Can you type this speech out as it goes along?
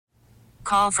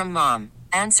call from mom.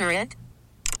 Answer it.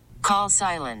 Call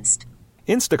silenced.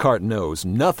 Instacart knows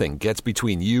nothing gets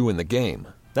between you and the game.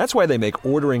 That's why they make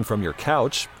ordering from your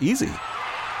couch easy.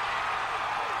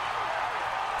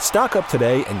 Stock up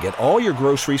today and get all your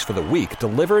groceries for the week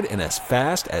delivered in as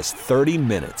fast as 30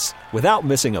 minutes without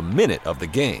missing a minute of the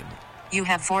game. You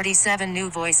have 47 new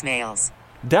voicemails.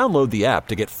 Download the app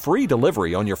to get free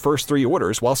delivery on your first 3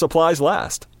 orders while supplies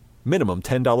last. Minimum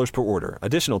 $10 per order.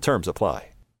 Additional terms apply.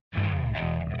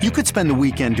 You could spend the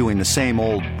weekend doing the same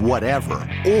old whatever,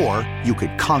 or you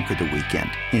could conquer the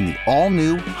weekend in the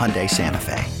all-new Hyundai Santa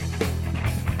Fe.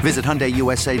 Visit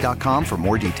HyundaiUSA.com for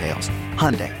more details.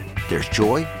 Hyundai, there's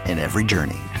joy in every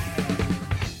journey.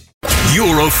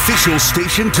 Your official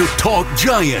station to talk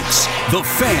Giants. The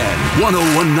Fan,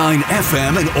 101.9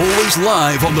 FM, and always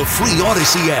live on the free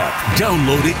Odyssey app.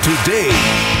 Download it today.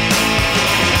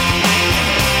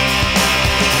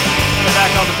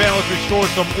 Back on the Fan, let's restore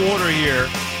some order here.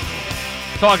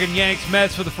 Talking Yanks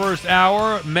Mets for the first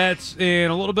hour. Mets in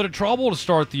a little bit of trouble to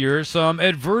start the year. Some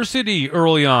adversity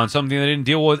early on, something they didn't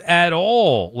deal with at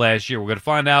all last year. We're going to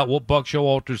find out what Buck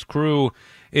Showalter's crew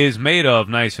is made of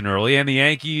nice and early. And the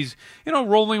Yankees,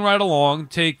 rolling right along,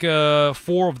 take 4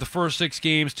 of the first 6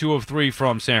 games, 2 of 3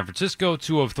 from San Francisco,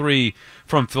 2 of 3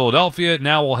 from Philadelphia.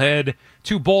 Now we'll head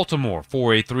to Baltimore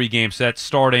for a 3-game set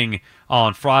starting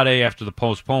on Friday after the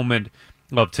postponement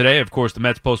of today. Of course, the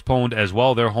Mets postponed as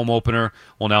well. Their home opener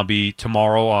will now be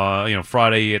tomorrow,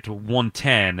 Friday at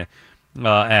 1:10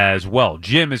 as well.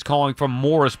 Jim is calling from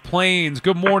Morris Plains.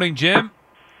 Good morning, Jim.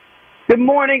 Good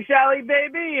morning, Sally,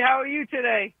 baby. How are you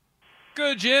today?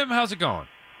 Good, Jim. How's it going?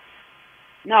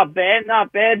 Not bad,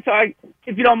 not bad. So,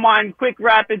 if you don't mind,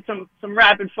 some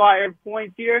rapid fire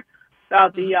points here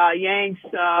about the Yanks,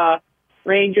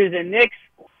 Rangers, and Knicks.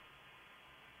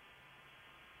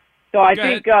 So I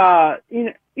think, I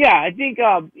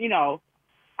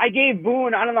gave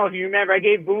Boone, I don't know if you remember, I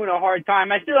gave Boone a hard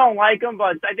time. I still don't like him,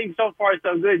 but I think so far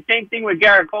so good. Same thing with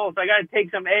Gerrit Cole, so I got to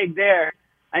take some egg there.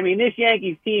 I mean, this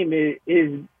Yankees team is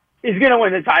going to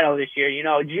win the title this year.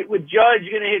 With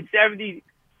Judge going to hit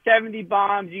 70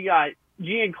 bombs. You got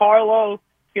Giancarlo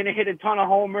going to hit a ton of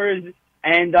homers,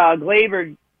 and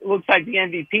Glaber looks like the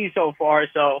MVP so far.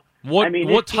 So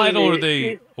what title are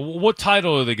they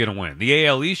going to win? The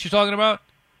AL East you're talking about?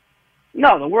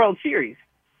 No, the World Series.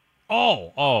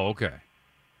 Oh, okay.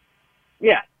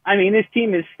 Yeah, I mean, this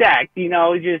team is stacked.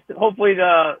 Just hopefully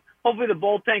the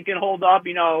bullpen can hold up.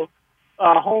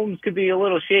 Holmes could be a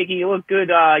little shaky. He looked good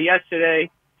yesterday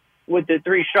with the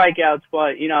 3 strikeouts,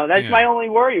 but that's my only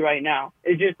worry right now.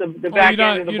 It's just the back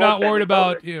end of the bullpen. You're not worried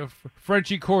about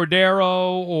Frenchie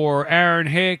Cordero or Aaron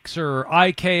Hicks or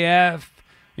IKF,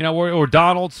 or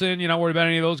Donaldson. You're not worried about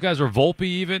any of those guys, or Volpe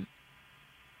even.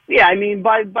 Yeah, I mean,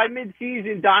 by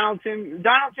midseason, Donaldson's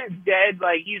dead.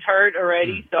 Like, he's hurt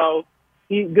already, so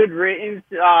he's good riddance.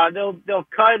 They'll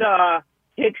cut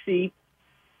Hicksy,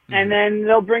 and then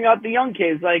they'll bring up the young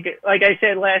kids. Like I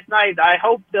said last night, I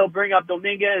hope they'll bring up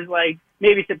Dominguez,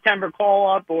 maybe September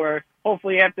call-up or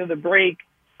hopefully after the break.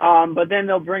 But then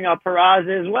they'll bring up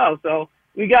Peraza as well. So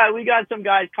we got some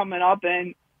guys coming up,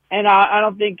 and I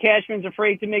don't think Cashman's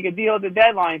afraid to make a deal at the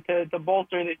deadline to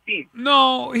bolster this team.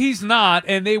 No, he's not,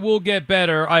 and they will get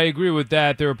better. I agree with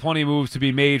that. There are plenty of moves to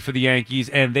be made for the Yankees,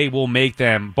 and they will make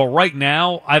them. But right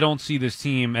now, I don't see this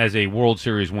team as a World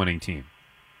Series winning team.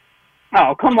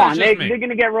 Oh, come on. They're going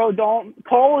to get Rodon.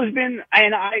 Cole has been,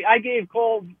 and I gave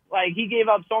Cole, he gave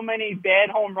up so many bad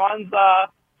home runs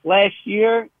last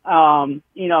year,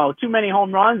 too many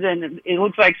home runs, and it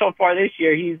looks like so far this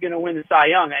year he's going to win the Cy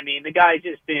Young. I mean, the guy's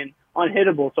just been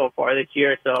unhittable so far this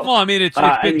year. So, well, I mean, it's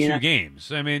been 2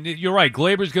 games. I mean, you're right.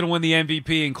 Glaber's going to win the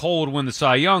MVP, and Cole would win the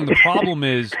Cy Young. The problem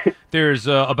is there's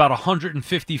about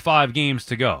 155 games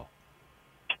to go.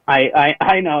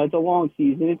 I know it's a long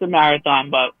season, it's a marathon,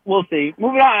 but we'll see.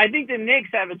 Moving on, I think the Knicks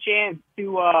have a chance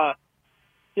to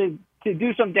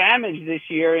do some damage this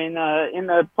year in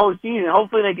the postseason.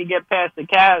 Hopefully, they can get past the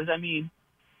Cavs. I mean,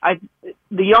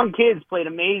 the young kids played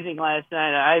amazing last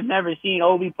night. I've never seen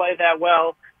Obi play that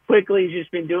well. Quickly's just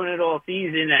been doing it all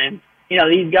season, and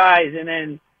these guys, and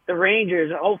then the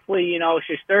Rangers. Hopefully,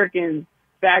 Shesterkin's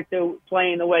back to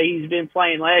playing the way he's been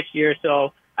playing last year.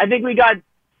 So I think we got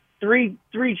three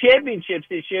championships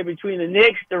this year between the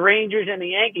Knicks, the Rangers, and the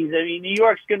Yankees. I mean, New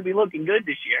York's going to be looking good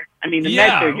this year. I mean, the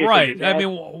Mets are just right. I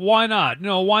mean, why not?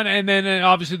 No, why not? And then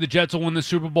obviously the Jets will win the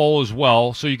Super Bowl as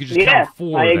well, so you could just count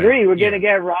 4. I agree. We're going to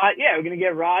get We're going to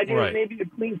get Rodgers. Right. Maybe a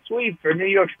clean sweep for New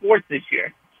York sports this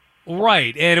year.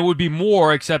 Right, and it would be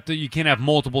more, except that you can't have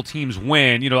multiple teams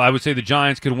win. I would say the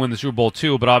Giants could win the Super Bowl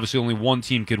too, but obviously only one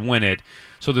team could win it.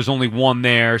 So there's only one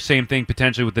there. Same thing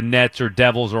potentially with the Nets or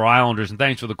Devils or Islanders. And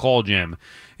thanks for the call, Jim.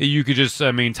 You could just,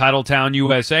 Titletown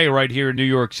USA right here in New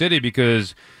York City,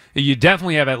 because you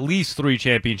definitely have at least 3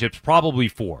 championships, probably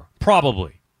 4.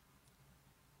 Probably.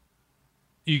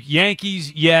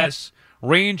 Yankees, yes.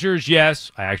 Rangers,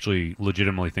 yes. I actually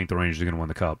legitimately think the Rangers are going to win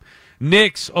the Cup.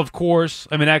 Knicks, of course.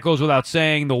 That goes without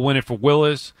saying. They'll win it for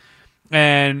Willis.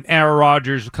 And Aaron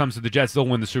Rodgers comes to the Jets. They'll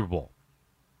win the Super Bowl.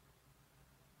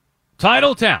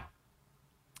 Titletown.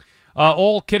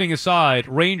 All kidding aside,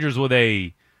 Rangers with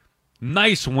a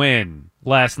nice win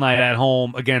last night at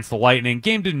home against the Lightning.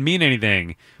 Game didn't mean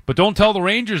anything, but don't tell the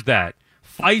Rangers that.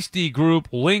 Feisty group,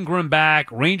 lingering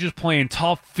back, Rangers playing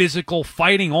tough, physical,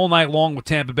 fighting all night long with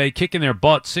Tampa Bay, kicking their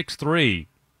butt 6-3.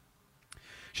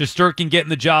 Shesterkin getting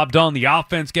the job done, the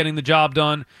offense getting the job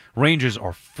done. Rangers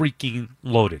are freaking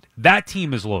loaded. That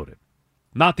team is loaded,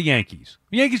 not the Yankees.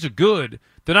 The Yankees are good.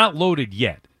 They're not loaded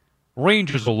yet.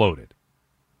 Rangers are loaded.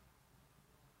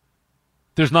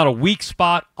 There's not a weak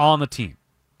spot on the team.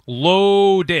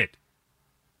 Loaded.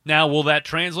 Now, will that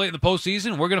translate in the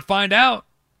postseason? We're going to find out.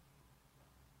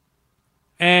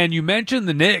 And you mentioned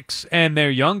the Knicks and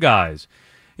their young guys.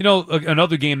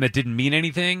 Another game that didn't mean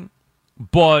anything,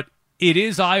 but it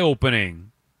is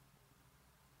eye-opening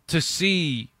to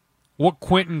see what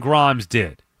Quentin Grimes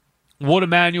did, what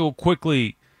Emmanuel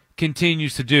Quickly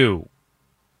continues to do,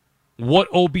 what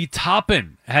Obi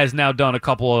Toppin has now done a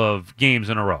couple of games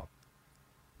in a row.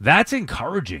 That's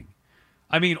encouraging.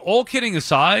 All kidding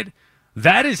aside,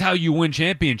 that is how you win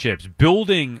championships,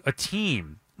 building a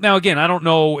team. Now, again, I don't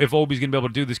know if Obi's going to be able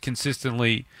to do this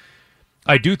consistently.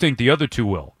 I do think the other two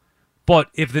will. But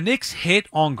if the Knicks hit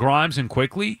on Grimes and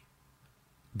Quickly,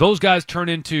 those guys turn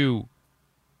into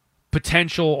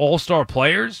potential all-star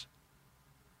players.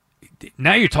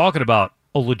 Now you're talking about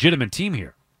a legitimate team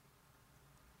here.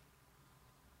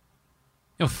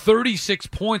 36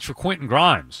 points for Quentin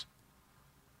Grimes.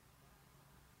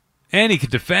 And he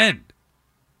could defend.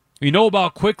 You know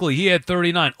about Quickly, he had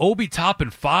 39. Obi Toppin,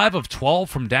 5 of 12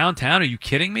 from downtown. Are you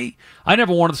kidding me? I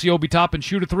never wanted to see Obi Toppin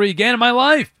shoot a 3 again in my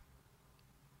life.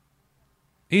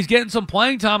 He's getting some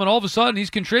playing time, and all of a sudden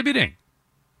he's contributing.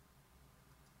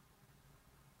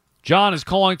 John is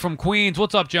calling from Queens.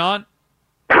 What's up, John?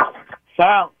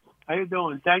 Sal, how you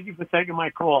doing? Thank you for taking my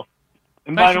call.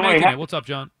 And Thanks by the for way, making it. What's up,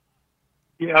 John?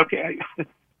 Yeah, okay.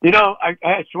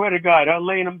 I swear to God, I'm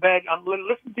laying in bed. I'm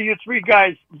listening to you 3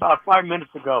 guys about 5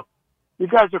 minutes ago. You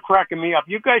guys are cracking me up.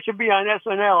 You guys should be on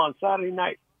SNL on Saturday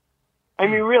night.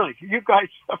 Really, you guys.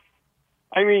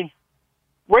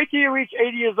 Wait till you reach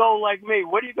 80 years old like me.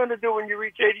 What are you going to do when you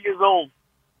reach 80 years old?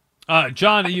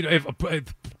 John,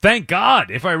 thank God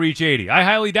if I reach 80. I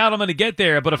highly doubt I'm going to get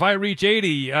there, but if I reach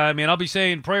 80, I'll be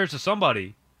saying prayers to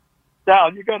somebody.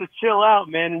 Sal, you got to chill out,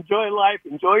 man. Enjoy life.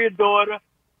 Enjoy your daughter.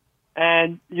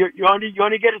 And you only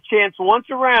get a chance once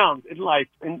around in life,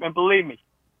 and believe me,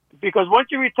 because once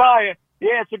you retire,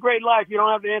 it's a great life. You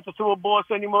don't have to answer to a boss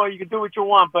anymore. You can do what you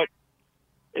want, but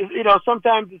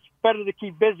sometimes it's better to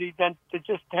keep busy than to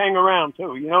just hang around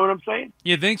too. You know what I'm saying?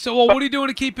 You think so? Well, what are you doing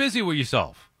to keep busy with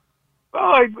yourself?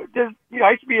 I used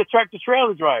to be a tractor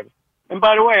trailer driver, and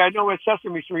by the way, I know where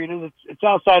Sesame Street is. It's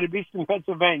outside of Eastern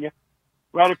Pennsylvania,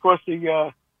 right across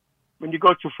the. When you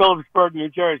go to Phillipsburg, New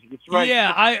Jersey. It's right.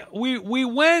 Yeah, we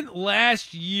went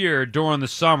last year during the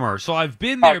summer, so I've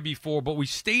been there before, but we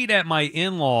stayed at my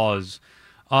in-laws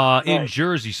in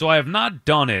Jersey, so I have not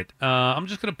done it. I'm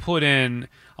just going to put in,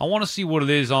 I want to see what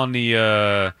it is on the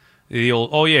old,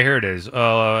 oh yeah, here it is,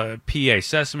 PA,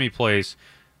 Sesame Place.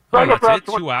 Oh, that's it,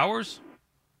 2 hours?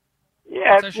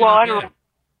 Yeah, well,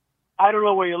 I don't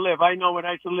know where you live. I know when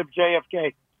I used to live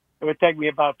JFK. It would take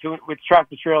me with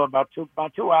tractor trailer about 2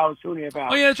 hours, 2.5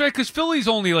 hours. Oh yeah, that's right. Because Philly's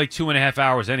only like 2.5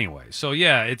 hours anyway. So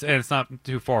yeah, it's not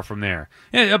too far from there.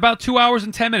 Yeah, about 2 hours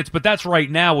and 10 minutes. But that's right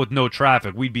now with no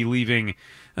traffic. We'd be leaving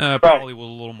probably with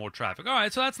a little more traffic. All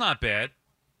right, so that's not bad.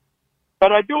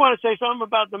 But I do want to say something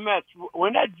about the Mets.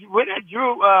 When that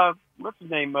Drew, what's his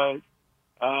name?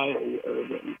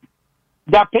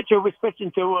 That pitcher was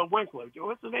pitching to Winkler.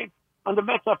 What's his name? On the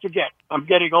Mets, I forget. I'm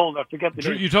getting old. I forget the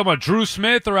name. You talking about Drew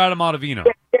Smith or Adam Ottavino?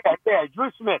 Yeah, Drew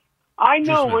Smith. I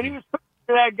know when he was pitching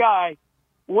to that guy,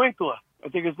 Winkler, I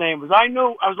think his name was. I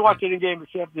knew I was watching the game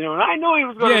this afternoon. I knew he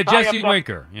was going to tie Jesse up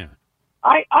Winker. Yeah.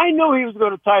 I knew he was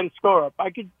going to tie the score up.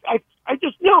 I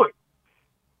just knew it.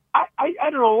 I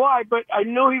don't know why, but I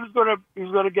knew he was going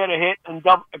to get a hit and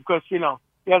double because he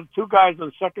had 2 guys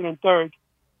on second and third.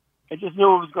 I just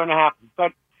knew it was going to happen.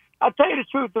 But I'll tell you the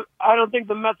truth. I don't think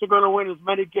the Mets are going to win as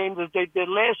many games as they did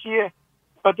last year,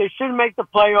 but they should make the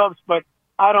playoffs. But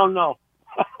I don't know.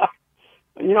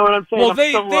 You know what I'm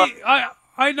saying? Well,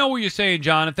 I know what you're saying,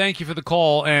 John, and thank you for the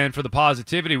call and for the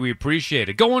positivity. We appreciate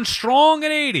it. Going strong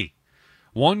at 80.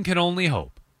 One can only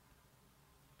hope.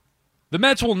 The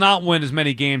Mets will not win as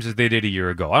many games as they did a year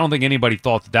ago. I don't think anybody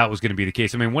thought that was going to be the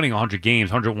case. I mean, winning 100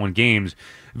 games, 101 games,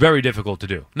 very difficult to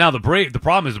do. Now, the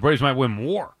problem is the Braves might win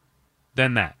more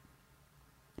than that.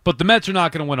 But the Mets are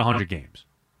not going to win 100 games.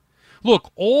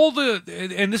 Look,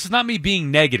 and this is not me being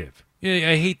negative.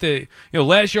 I hate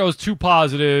last year I was too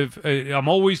positive. I'm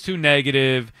always too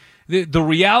negative. The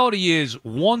reality is,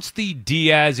 once the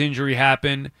Diaz injury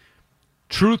happened,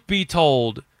 truth be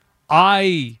told,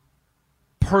 I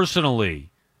personally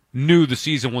knew the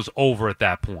season was over at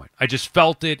that point. I just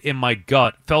felt it in my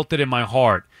gut, felt it in my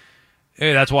heart.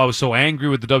 That's why I was so angry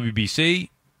with the WBC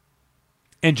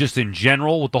and just in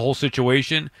general with the whole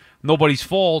situation. Nobody's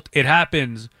fault. It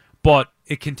happens, but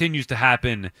it continues to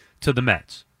happen to the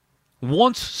Mets.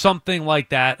 Once something like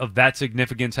that, of that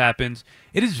significance happens,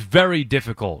 it is very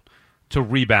difficult to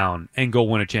rebound and go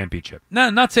win a championship. Now,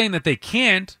 I'm not saying that they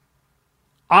can't.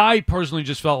 I personally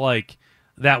just felt like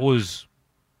that was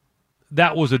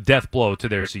a death blow to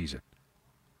their season.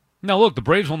 Now, look, the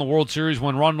Braves won the World Series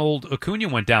when Ronald Acuna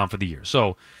went down for the year.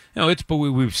 So,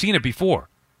 we've seen it before.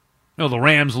 The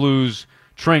Rams lose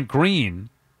Trent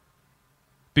Green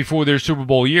before their Super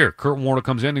Bowl year. Kurt Warner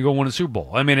comes in and go win a Super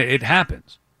Bowl. I mean, it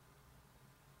happens.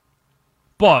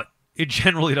 But it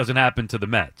generally doesn't happen to the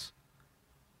Mets.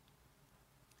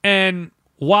 And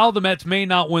while the Mets may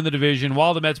not win the division,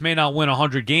 while the Mets may not win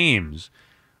 100 games,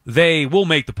 they will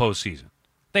make the postseason.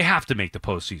 They have to make the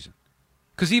postseason.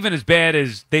 Because even as bad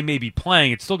as they may be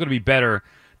playing, it's still going to be better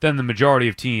than the majority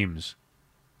of teams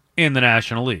in the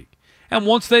National League. And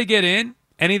once they get in,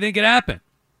 anything can happen.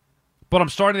 But I'm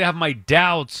starting to have my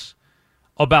doubts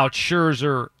about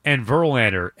Scherzer and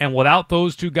Verlander. And without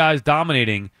those two guys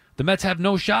dominating, the Mets have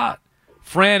no shot.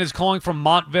 Fran is calling from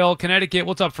Montvale, Connecticut.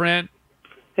 What's up, Fran?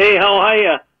 Hey, how are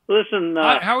you? Listen.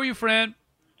 How are you, Fran?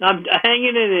 I'm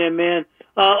hanging in there, man.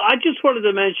 I just wanted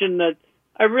to mention that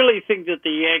I really think that the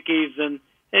Yankees and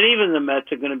even the Mets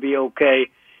are going to be okay.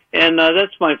 And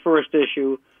that's my first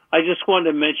issue. I just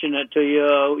wanted to mention that to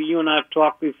you. You and I have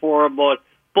talked before about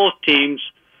both teams.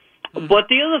 Mm-hmm. But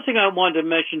the other thing I wanted to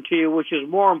mention to you, which is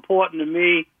more important to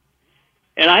me,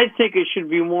 and I think it should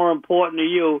be more important to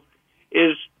you,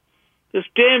 is this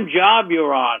damn job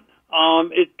you're on.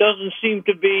 It doesn't seem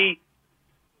to be,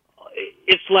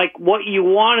 it's like what you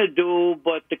want to do,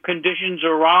 but the conditions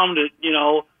around it,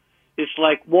 it's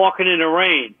like walking in the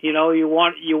rain. You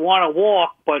want to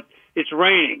walk, but it's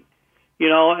raining.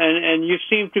 And you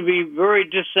seem to be very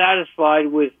dissatisfied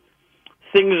with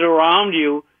things around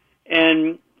you.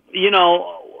 And,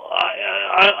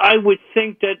 I would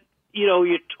think that,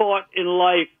 you're taught in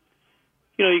life,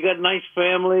 you got a nice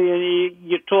family, and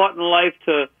you're taught in life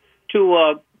to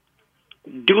do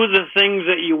the things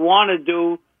that you want to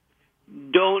do.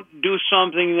 Don't do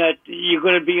something that you're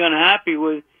going to be unhappy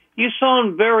with. You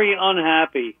sound very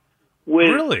unhappy with.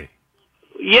 Really?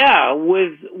 Yeah,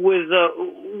 with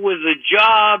a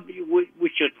job,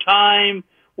 with your time,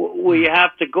 where you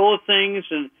have to go things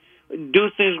and do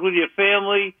things with your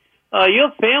family.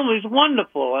 Your family's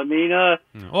wonderful. I mean,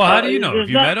 well, how do you know? Have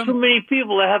you met them? There's not too many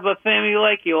people that have a family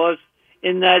like yours,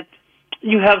 in that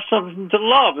you have something to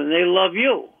love and they love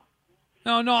you.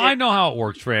 No, I know how it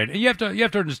works, Fran. You have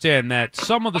to understand that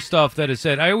some of the stuff that is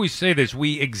said. I always say this: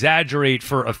 we exaggerate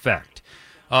for effect.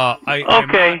 I'm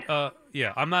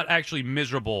not actually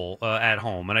miserable at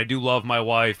home, and I do love my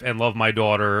wife and love my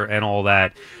daughter and all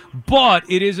that. But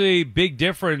it is a big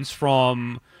difference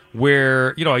from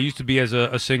where I used to be as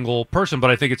a single person. But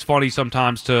I think it's funny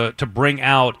sometimes to bring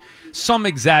out some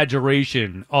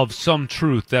exaggeration of some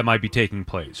truth that might be taking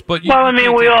place. But we all,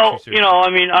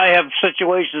 I have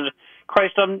situations.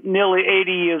 Christ, I'm nearly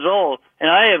 80 years old, and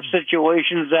I have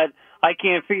situations that I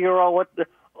can't figure out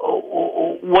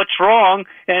what's wrong,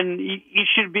 and you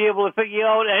should be able to figure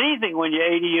out anything when you're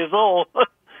 80 years old,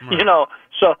 right.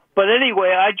 So, but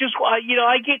anyway, I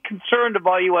get concerned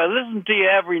about you. I listen to you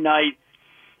every night,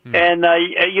 and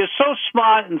you're so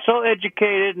smart and so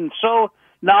educated and so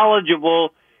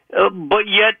knowledgeable, but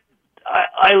yet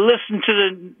I listen to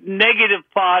the negative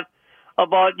part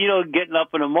about, getting up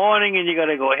in the morning and you got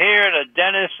to go here to the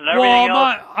dentist and everything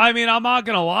else. I'm not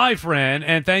going to lie, Fran,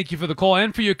 and thank you for the call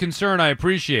and for your concern. I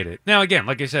appreciate it. Now, again,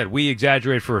 like I said, we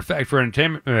exaggerate for effect, for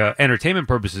entertainment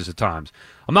purposes at times.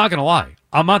 I'm not going to lie.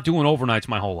 I'm not doing overnights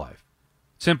my whole life.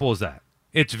 Simple as that.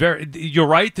 You're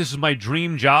right. This is my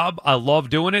dream job. I love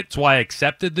doing it. It's why I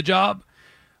accepted the job.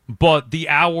 but the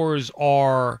hours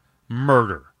are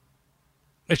murder.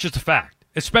 It's just a fact,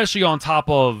 especially on top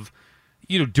of,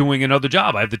 doing another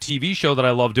job. I have the TV show that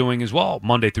I love doing as well,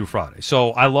 Monday through Friday.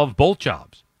 So I love both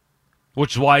jobs,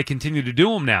 which is why I continue to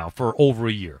do them now for over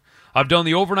a year. I've done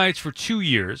the overnights for 2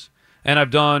 years, and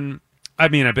I've been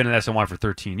at SNY for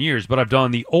 13 years, but I've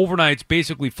done the overnights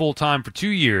basically full-time for 2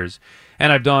 years,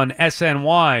 and I've done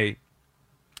SNY,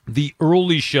 the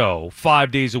early show,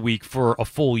 5 days a week for a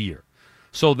full year.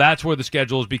 So that's where the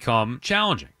schedule has become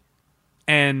challenging.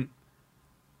 And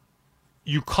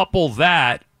you couple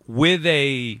that with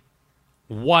a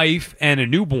wife and a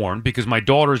newborn, because my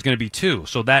daughter is going to be 2.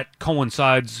 So that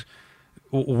coincides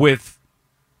with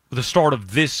the start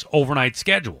of this overnight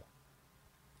schedule.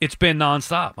 It's been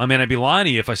nonstop. I'd be lying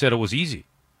to you if I said it was easy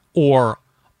or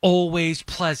always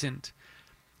pleasant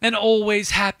and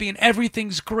always happy and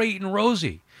everything's great and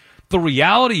rosy. The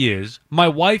reality is my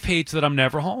wife hates that I'm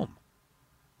never home.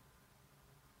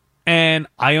 And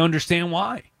I understand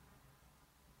why.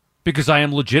 Because I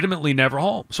am legitimately never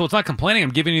home. So it's not complaining. I'm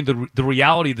giving you the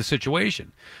reality of the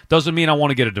situation. Doesn't mean I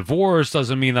want to get a divorce.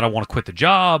 Doesn't mean that I want to quit the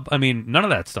job. None of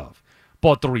that stuff.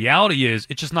 But the reality is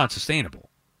it's just not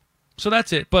sustainable. So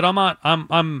that's it. But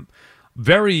I'm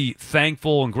very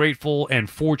thankful and grateful and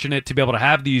fortunate to be able to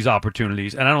have these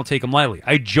opportunities, and I don't take them lightly.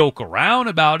 I joke around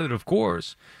about it, of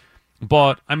course.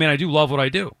 But, I do love what I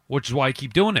do, which is why I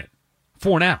keep doing it.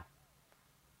 For now.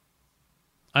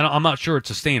 I'm not sure it's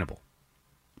sustainable.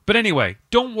 But anyway,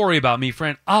 don't worry about me,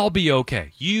 friend. I'll be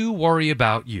okay. You worry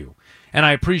about you. And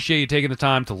I appreciate you taking the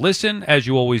time to listen, as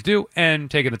you always do, and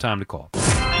taking the time to call.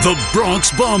 The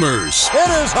Bronx Bombers. It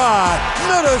is high.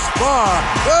 It is far.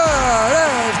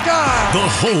 It is gone. The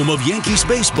home of Yankees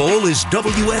baseball is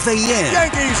WFAN.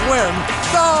 Yankees win.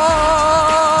 The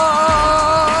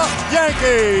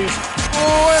Yankees win.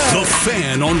 The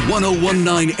Fan on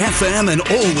 101.9 FM and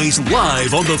always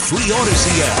live on the free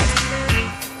Odyssey app.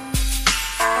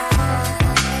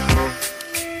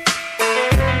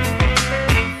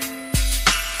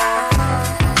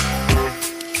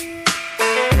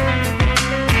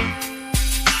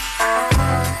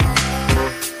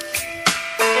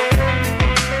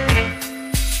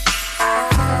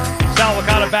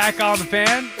 Back on the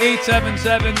Fan.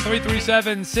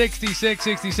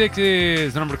 877-337-6666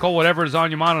 is the number to call, whatever is on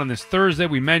your mind on this Thursday.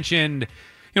 We mentioned,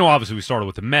 obviously we started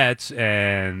with the Mets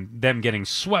and them getting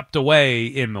swept away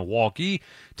in Milwaukee.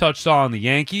 Touched on the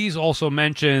Yankees. Also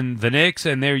mentioned the Knicks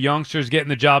and their youngsters getting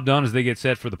the job done as they get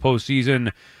set for the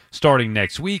postseason starting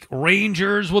next week.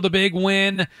 Rangers with a big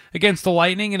win against the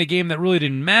Lightning in a game that really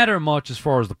didn't matter much as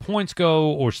far as the points go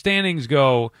or standings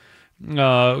go.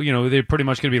 They're pretty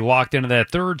much going to be locked into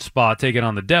that third spot, taking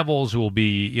on the Devils, who will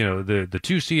be, the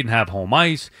 2 seed and have home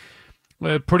ice.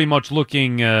 Pretty much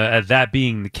looking at that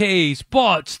being the case,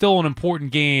 but still an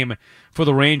important game for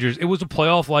the Rangers. It was a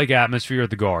playoff-like atmosphere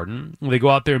at the Garden. They go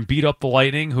out there and beat up the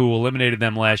Lightning, who eliminated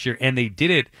them last year, and they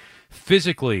did it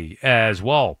physically as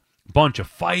well. Bunch of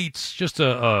fights, just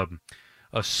a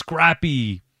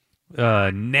scrappy,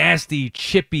 nasty,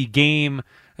 chippy game.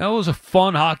 That was a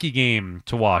fun hockey game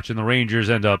to watch, and the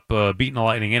Rangers end up beating the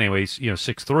Lightning anyways,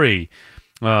 6-3.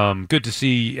 Good to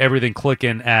see everything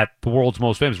clicking at the world's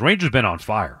most famous. Rangers been on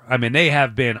fire. They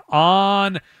have been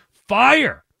on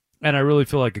fire, and I really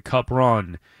feel like a cup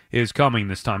run is coming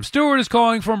this time. Stuart is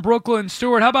calling from Brooklyn.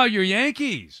 Stuart, how about your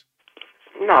Yankees?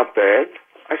 Not bad.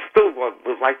 I still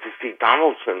would like to see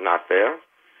Donaldson not there.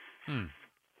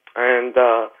 And,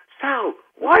 Sal,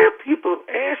 why are people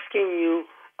asking you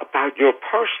about your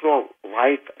personal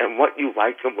life and what you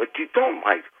like and what you don't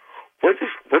like? What's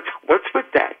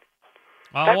with that?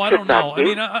 Oh, I don't know.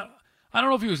 I don't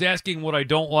know if he was asking what I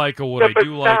don't like or what I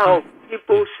do like. Now,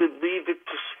 people should leave it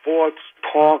to sports,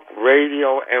 talk,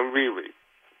 radio, and Riri.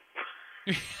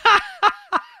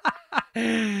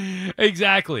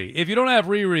 Exactly. If you don't have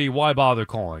Riri, why bother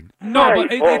calling? No, right.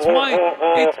 But it's my...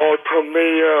 Or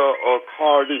Tamia or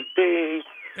Cardi B.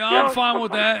 I'm fine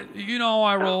with that.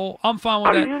 I roll. I'm fine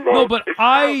with that. No, but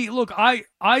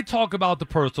I talk about the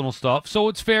personal stuff, so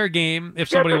it's fair game if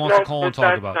somebody wants to call and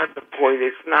talk about it. That's not the point.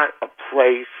 It's not a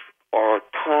place or a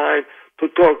time to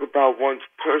talk about one's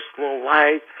personal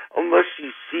life unless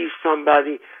you see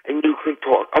somebody and you can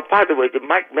talk. Oh, by the way, did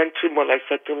Mike mention what I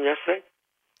said to him yesterday?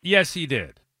 Yes, he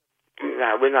did.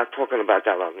 No, we're not talking about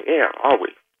that on the air, are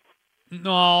we?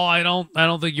 No, I don't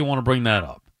think you want to bring that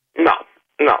up.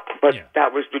 No, but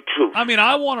that was the truth.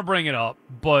 I want to bring it up,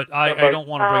 but I don't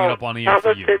want to bring it up on the air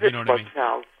for you. You know what I mean?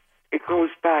 Now, it goes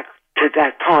back to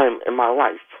that time in my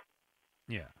life.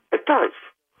 Yeah. It does.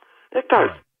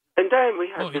 Right. And then we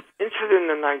had this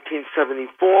incident in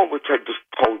 1974, which I just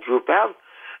told you about,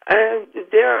 And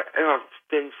there has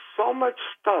been so much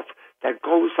stuff that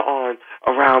goes on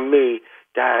around me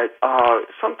that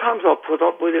sometimes I'll put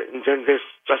up with it, and then there's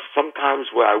just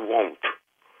sometimes where I won't.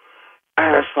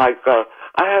 And it's like I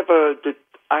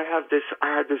had this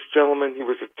gentleman.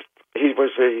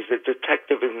 He's a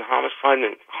detective in homicide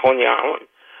in Coney Island,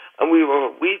 and we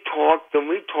talked, but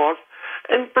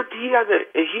he had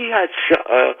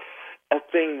a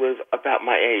thing about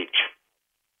my age.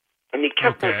 And he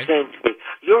kept on saying to me,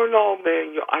 "You're an old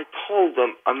man. I told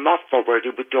him enough already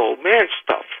with the old man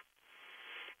stuff."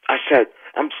 I said,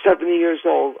 "I'm 70 years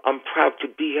old. I'm proud to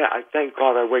be here. I thank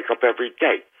God I wake up every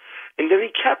day." And then he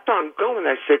kept on going.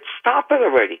 I said, "Stop it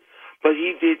already." But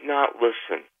he did not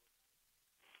listen.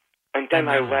 And then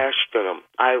I lashed at him.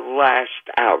 I lashed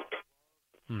out.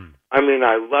 I mean,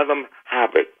 I let him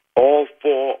have it. All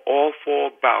four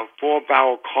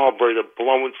barrel carburetor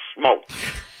blowing smoke.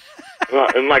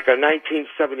 In like a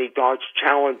 1970 Dodge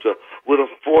Challenger with a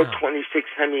 426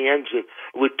 Hemi engine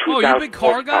with 2,000. Oh, you a big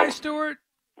car guy, Stuart?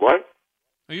 What?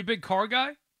 Are you a big car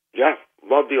guy? Yeah,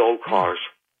 love the old cars.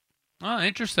 Oh,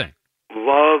 interesting.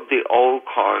 Love the old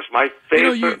cars. My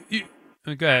favorite.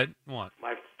 Go ahead. What?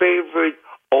 My favorite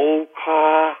old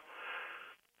car,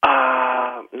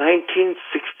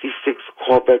 1966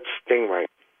 Corvette Stingray.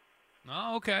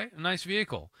 Oh, okay. A nice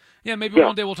vehicle. Yeah, maybe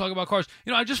one day we'll talk about cars.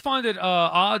 I just find it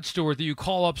odd, Stuart, that you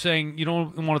call up saying you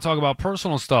don't want to talk about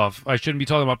personal stuff. I shouldn't be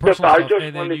talking about personal stuff. I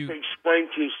just wanted to explain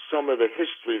to you some of the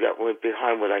history that went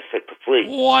behind what I said to Flea.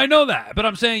 Well, I know that, but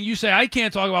I'm saying you say I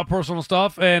can't talk about personal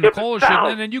stuff, and the caller shouldn't,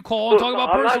 and then you call and talk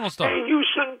about personal stuff. I'm not saying you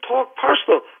shouldn't talk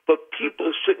personal, but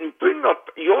people shouldn't bring up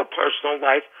your personal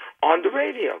life on the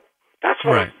radio. That's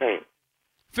what I'm saying.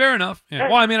 Fair enough. Yeah.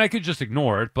 Well, I mean, I could just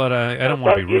ignore it, but I don't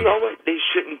want to be rude. You know what? They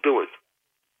shouldn't do it.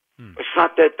 It's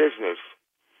not their business.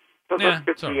 But let's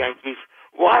get the Yankees.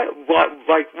 Why?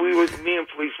 Like me and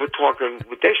Felice were talking,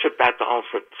 they should bat the house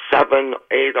at 7,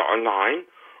 8, or 9,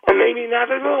 or maybe not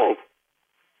at all.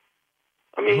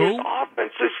 I mean, his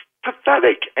offense is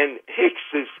pathetic, and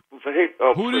Hicks is.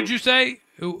 Who did you say?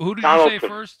 Who did Donaldson. you say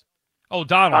first? Oh,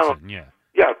 Donaldson. Yeah.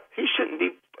 Yeah, he shouldn't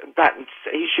be batting.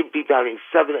 He should be batting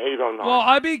 7, 8, or 9. Well,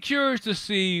 I'd be curious to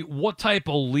see what type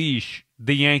of leash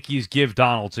the Yankees give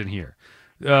Donaldson here.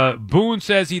 Boone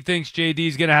says he thinks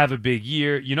JD's going to have a big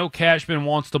year. Cashman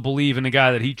wants to believe in the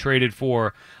guy that he traded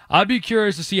for. I'd be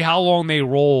curious to see how long they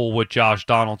roll with Josh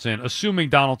Donaldson, assuming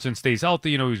Donaldson stays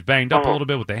healthy. He's banged up a little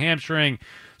bit with the hamstring,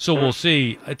 so we'll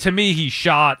see. To me, he's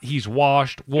shot. He's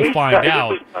washed. We'll find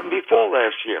out. He was done before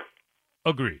last year.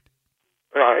 Agreed.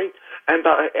 All right. And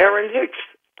Aaron Hicks,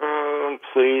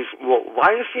 please. Well,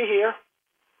 why is he here?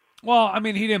 Well, I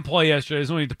mean, he didn't play yesterday.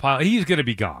 There's no need to pile. He's going to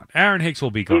be gone. Aaron Hicks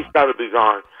will be gone. He's got to be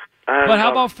gone. And, but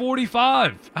how about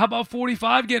 45? How about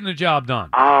 45 getting the job done?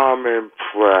 I'm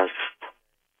impressed.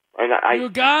 And You're a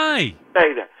guy.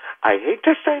 Say that. I hate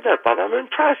to say that, but I'm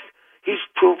impressed. He's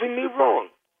proving me wrong.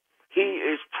 He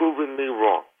is proving me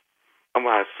wrong. And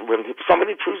when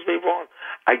somebody proves me wrong,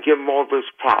 I give him all those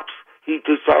props. He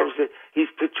deserves it. He's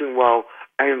pitching well.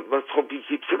 And let's hope he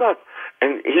keeps it up.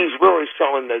 And he's really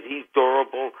showing that he's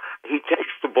durable. He takes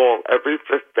the ball every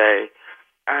fifth day.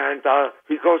 And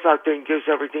he goes out there and gives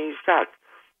everything he's got.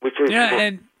 Which is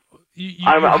and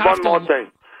one more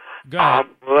thing. Go ahead.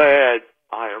 I'm glad.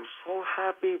 I am so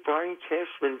happy Brian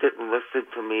Cashman didn't listen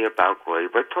to me about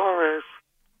Gleyber Torres.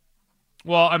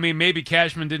 Well, I mean, maybe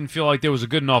Cashman didn't feel like there was a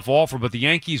good enough offer, but the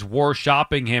Yankees were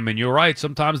shopping him, and you're right.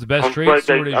 Sometimes the best trades,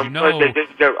 I'm glad they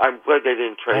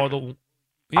didn't trade.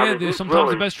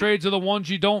 Sometimes the best trades are the ones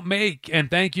you don't make. And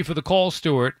thank you for the call,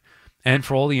 Stuart, and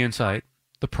for all the insight,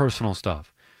 the personal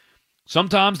stuff.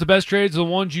 Sometimes the best trades are the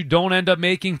ones you don't end up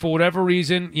making for whatever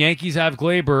reason. Yankees have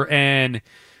Gleyber, and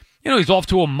he's off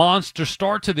to a monster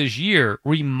start to this year,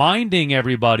 reminding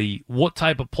everybody what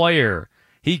type of player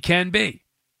he can be.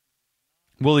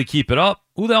 Will he keep it up?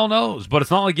 Who the hell knows? But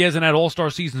it's not like he hasn't had all-star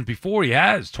seasons before. He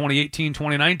has, 2018,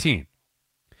 2019.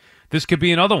 This could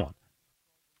be another one.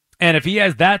 And if he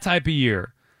has that type of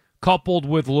year, coupled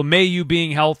with LeMahieu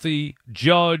being healthy,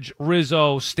 Judge,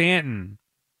 Rizzo, Stanton,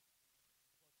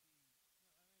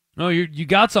 you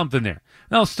got something there.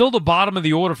 Now, still the bottom of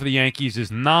the order for the Yankees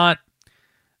is not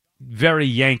very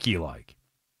Yankee-like.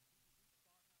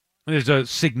 There's a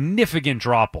significant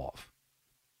drop-off.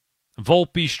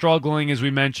 Volpe struggling, as we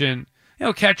mentioned.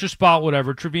 Catcher spot,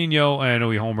 whatever. Trevino, I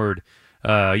know he homered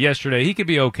yesterday. He could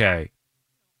be okay.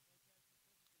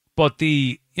 But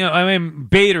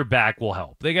Bader back will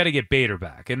help. They got to get Bader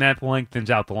back, and that lengthens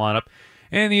out the lineup.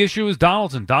 And the issue is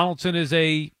Donaldson. Donaldson is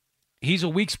he's a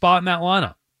weak spot in that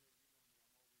lineup.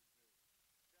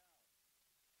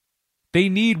 The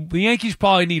Yankees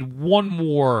probably need one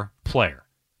more player.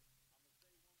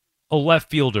 a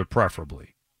left fielder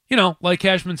preferably. Like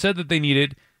Cashman said that they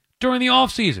needed during the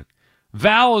offseason.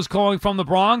 Val is calling from the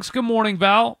Bronx. Good morning,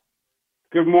 Val.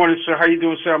 Good morning, sir. How you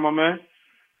doing, sir, my man?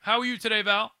 How are you today,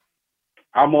 Val?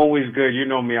 I'm always good. You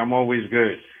know me. I'm always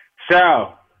good.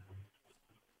 Sal,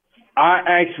 I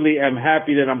actually am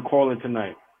happy that I'm calling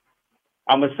tonight.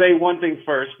 I'm going to say one thing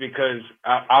first because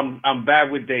I'm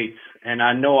bad with dates, and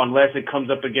I know unless it comes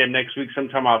up again next week,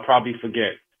 sometime I'll probably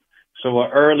forget. So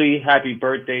an early happy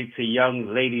birthday to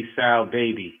young lady Sal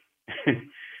baby.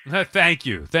 Thank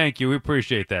you. We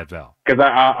appreciate that, Val. Because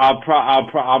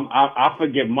I'll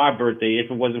forget my birthday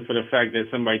if it wasn't for the fact that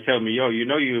somebody tell me, yo,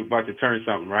 you're about to turn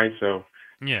something, right? So,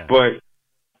 yeah. But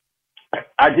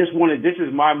I just wanted, this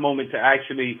is my moment to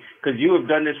actually, because you have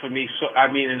done this for me. So,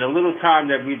 in the little time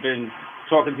that we've been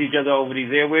talking to each other over these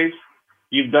airwaves,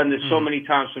 you've done this so many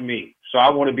times for me. So I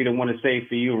want to be the one to say it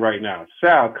for you right now.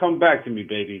 Sal, come back to me,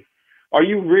 baby. Are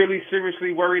you really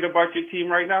seriously worried about your team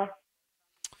right now?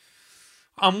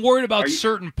 I'm worried about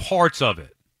certain parts of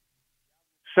it.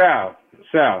 Sal,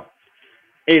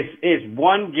 it's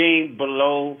one game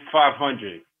below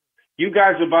 500. You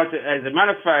guys are about to, as a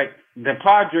matter of fact, the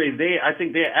Padres, I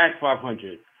think they're at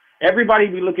 500. Everybody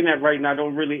we looking at right now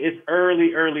it's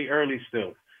early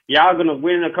still. Y'all going to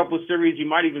win a couple of series. You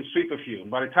might even sweep a few.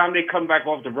 By the time they come back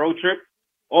off the road trip,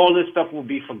 all this stuff will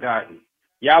be forgotten.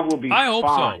 Y'all will be fine. I hope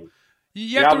so.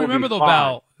 You have to remember,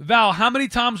 though, Val, how many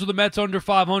times were the Mets under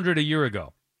 500 a year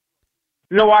ago?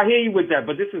 No, I hear you with that,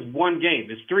 but this is one game.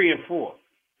 It's 3 and 4.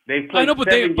 They played. I know, but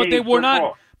they were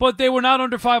not. But they were not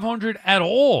under 500 at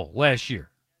all last year.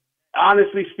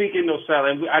 Honestly speaking, though, Sal,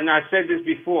 and I said this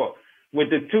before, with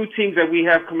the two teams that we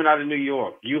have coming out of New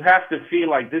York, you have to feel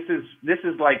like this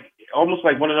is like almost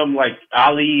like one of them like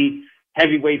Ali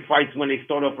heavyweight fights when they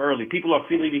start off early. People are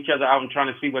feeling each other out and trying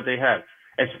to see what they have.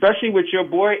 Especially with your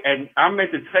boy, and I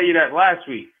meant to tell you that last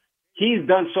week. He's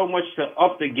done so much to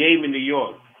up the game in New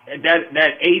York.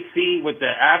 That AC with the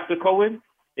after Cohen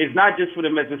is not just for the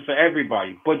Mets, it's for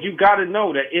everybody. But you got to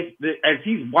know that as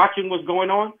he's watching what's going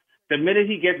on, the minute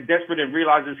he gets desperate and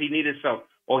realizes he needed something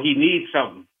or he needs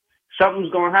something,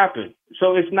 something's going to happen.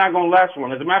 So it's not going to last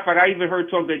long. As a matter of fact, I even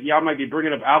heard talk that y'all might be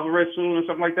bringing up Alvarez soon or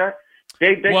something like that.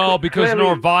 Because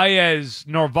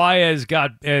Narvaez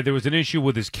got there was an issue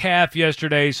with his calf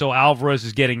yesterday, so Alvarez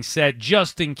is getting set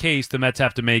just in case the Mets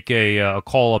have to make a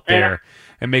call up there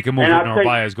and make a move with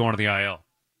Narvaez going to the IL.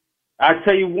 I'll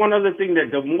tell you one other thing, that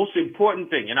the most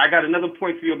important thing, and I got another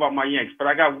point for you about my Yanks, but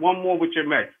I got one more with your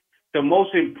Mets. The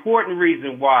most important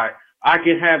reason why I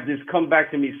can have this come back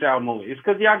to me Sal moment is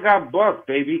because y'all got Buck,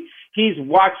 baby. He's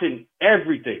watching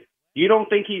everything. You don't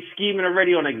think he's scheming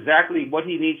already on exactly what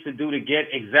he needs to do to get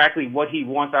exactly what he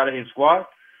wants out of his squad?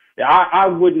 I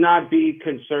would not be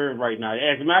concerned right now.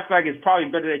 As a matter of fact, it's probably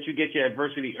better that you get your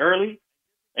adversity early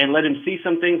and let him see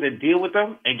some things and deal with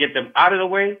them and get them out of the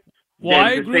way. Well,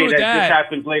 I agree with that. This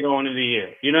happens later on in the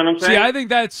year. You know what I'm saying? See,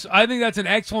 I think that's an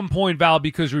excellent point, Val,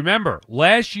 because remember,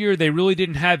 last year they really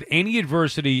didn't have any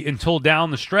adversity until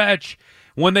down the stretch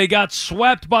when they got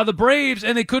swept by the Braves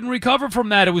and they couldn't recover from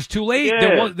that. It was too late.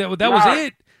 Yeah. That was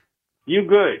it. You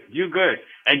good.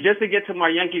 And just to get to my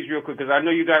Yankees real quick, because I know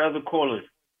you got other callers.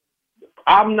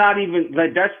 I'm not even,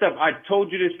 like that stuff, I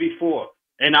told you this before,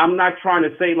 and I'm not trying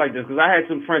to say like this, because I had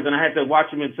some friends and I had to watch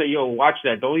them and say, yo, watch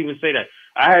that. Don't even say that.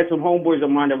 I had some homeboys of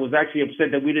mine that was actually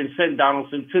upset that we didn't send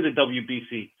Donaldson to the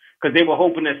WBC because they were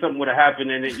hoping that something would have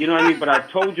happened. And you know what I mean? But I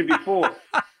told you before,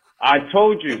 I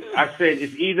said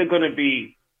it's either going to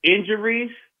be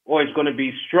injuries or it's going to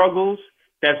be struggles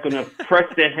that's going to press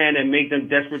their hand and make them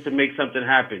desperate to make something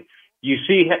happen. You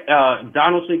see,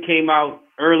 Donaldson came out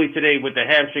early today with the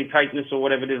hamstring tightness or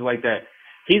whatever it is like that.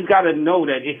 He's got to know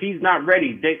that if he's not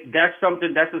ready,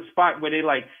 that's a spot where they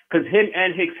like, because him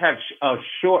and Hicks have a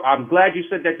short. I'm glad you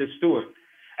said that to Stewart.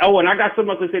 Oh, and I got something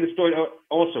else to say to Stewart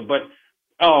also, but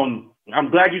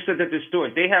I'm glad you said that to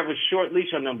Stewart. They have a short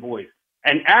leash on them boys.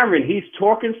 And Aaron, he's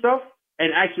talking stuff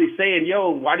and actually saying,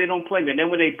 yo, why they don't play me? And then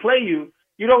when they play you,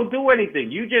 you don't do anything.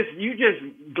 You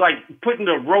just like putting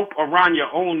the rope around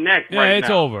your own neck. Yeah, right it's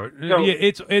now. over. So,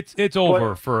 it's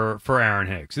over for Aaron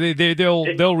Hicks.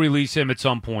 They'll release him at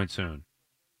some point soon.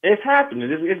 It's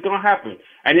happening. It's going to happen.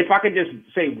 And if I could just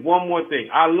say one more thing,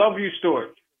 I love you,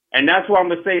 Stuart, and that's why I'm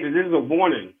going to say that this is a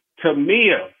warning to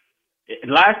Mia.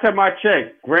 Last time I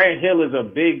checked, Grant Hill is a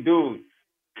big dude.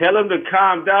 Tell him to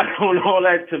calm down on all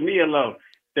that Tamia love.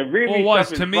 The really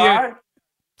stuff is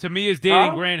Tamia's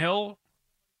dating Grant Hill?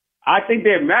 I think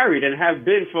they're married and have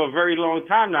been for a very long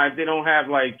time now if they don't have,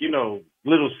 like, you know,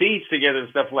 little seeds together and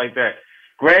stuff like that.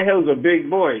 Grant Hill's a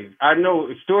big boy. I know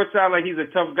Stuart sounds like he's a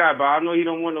tough guy, but I know he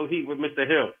don't want no heat with Mr.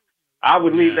 Hill. I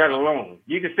would leave that alone.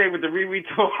 You can stay with the Riri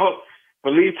talk,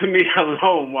 but leave to me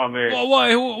alone, my man.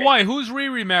 Well, why? Who's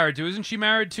Riri married to? Isn't she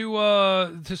married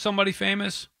to somebody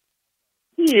famous?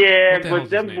 Yeah, but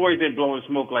them boys ain't blowing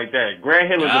smoke like that. Grant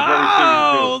Hill is a very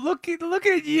serious dude. Look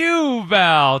at you,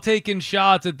 Val, taking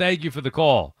shots, and thank you for the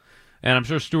call. And I'm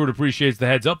sure Stewart appreciates the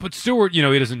heads up, but Stewart, he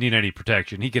doesn't need any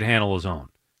protection. He can handle his own.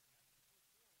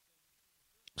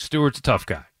 Stewart's a tough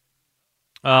guy.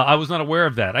 I was not aware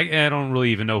of that. I don't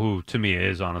really even know who Tamia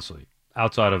is, honestly,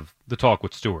 outside of the talk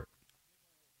with Stewart.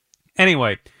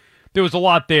 Anyway, there was a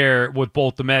lot there with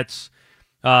both the Mets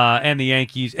and the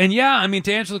Yankees. And yeah, I mean,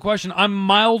 to answer the question, I'm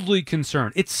mildly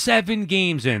concerned. It's 7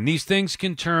 games in. These things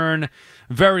can turn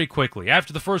very quickly.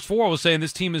 After the first 4, I was saying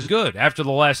this team is good. After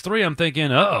the last 3, I'm thinking,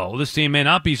 this team may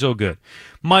not be so good.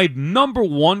 My number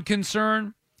one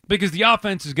concern, because the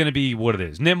offense is going to be what it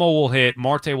is. Nimmo will hit,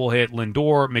 Marte will hit,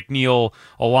 Lindor, McNeil,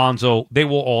 Alonso, they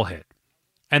will all hit.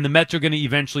 And the Mets are going to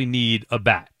eventually need a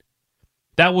bat.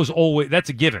 That's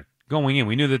a given going in.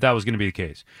 We knew that was going to be the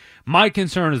case. My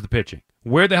concern is the pitching.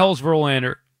 Where the hell is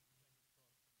Verlander?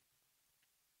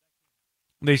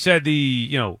 They said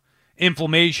the,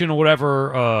 inflammation or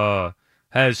whatever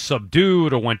has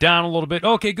subdued or went down a little bit.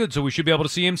 Okay, good. So we should be able to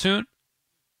see him soon?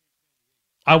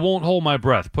 I won't hold my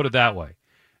breath, put it that way.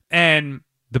 And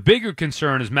the bigger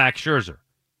concern is Max Scherzer,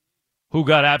 who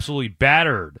got absolutely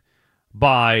battered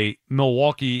by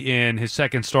Milwaukee in his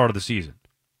second start of the season.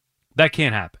 That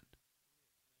can't happen.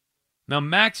 Now,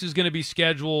 Max is going to be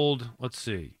scheduled, let's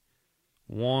see,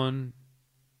 1,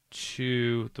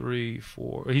 2, 3,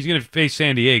 4. He's going to face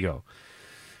San Diego.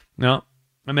 No,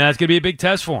 I mean, that's going to be a big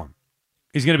test for him.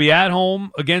 He's going to be at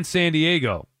home against San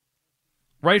Diego.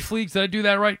 Right, Fleeks? Did I do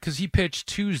that right? Because he pitched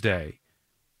Tuesday.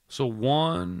 So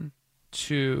 1,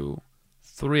 2,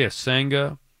 3, a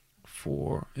Senga,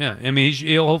 4. Yeah, I mean,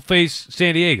 he'll face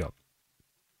San Diego.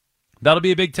 That'll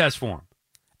be a big test for him.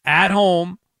 At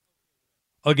home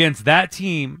against that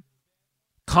team,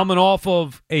 coming off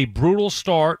of a brutal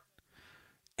start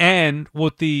and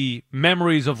with the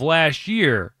memories of last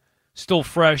year still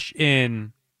fresh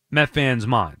in Met fans'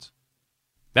 minds.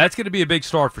 That's going to be a big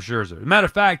start for Scherzer. As a matter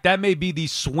of fact, that may be the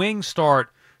swing start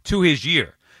to his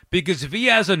year. Because if he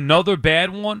has another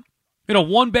bad one,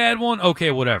 one bad one,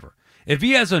 okay, whatever. If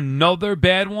he has another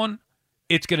bad one,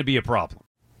 it's going to be a problem.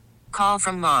 Call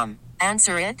from mom.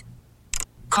 Answer it.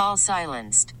 Call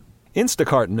silenced.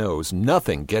 Instacart knows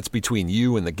nothing gets between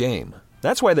you and the game.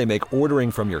 That's why they make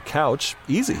ordering from your couch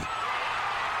easy.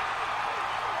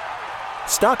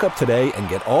 Stock up today and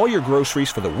get all your groceries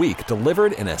for the week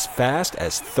delivered in as fast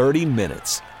as 30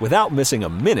 minutes without missing a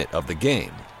minute of the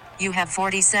game. You have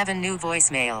 47 new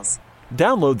voicemails.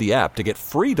 Download the app to get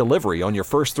free delivery on your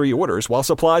first 3 orders while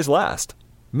supplies last.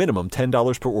 Minimum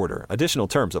 $10 per order. Additional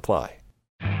terms apply.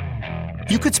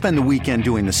 You could spend the weekend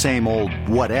doing the same old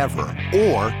whatever,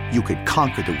 or you could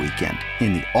conquer the weekend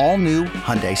in the all-new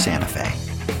Hyundai Santa Fe.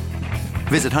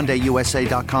 Visit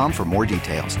HyundaiUSA.com for more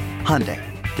details. Hyundai,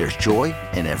 there's joy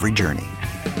in every journey.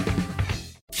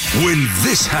 When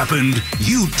this happened,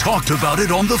 you talked about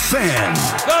it on The Fan.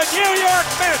 The New York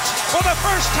Mets, for the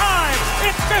first time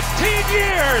in 15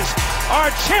 years, are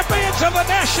champions of the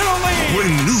National League.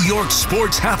 When New York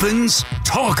sports happens,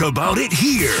 talk about it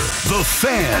here. The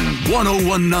Fan,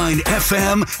 101.9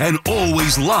 FM, and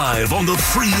always live on the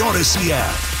free Odyssey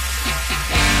app.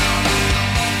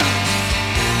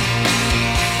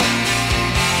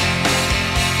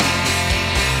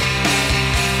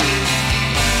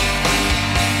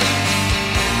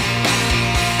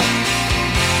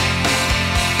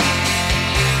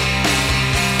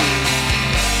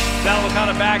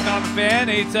 Back on the Fan,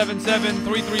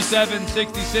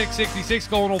 877-337-6666,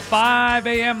 going till 5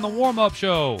 a.m., the warm-up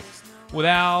show with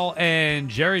Al and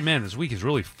Jerry. Man, this week has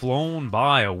really flown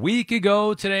by. A week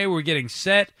ago today, we're getting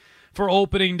set for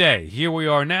opening day. Here we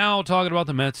are now talking about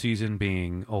the Mets season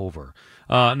being over.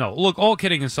 No, look, all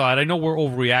kidding aside, I know we're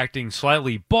overreacting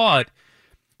slightly, but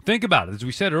think about it. As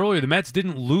we said earlier, the Mets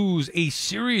didn't lose a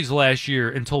series last year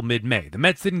until mid-May. The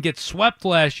Mets didn't get swept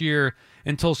last year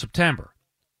until September.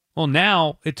 Well,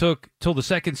 now it took till the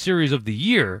second series of the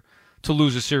year to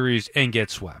lose a series and get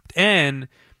swept. And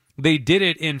they did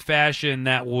it in fashion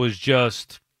that was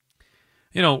just,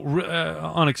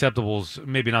 unacceptable is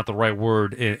maybe not the right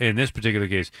word in this particular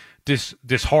case.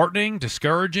 Disheartening,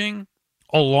 discouraging,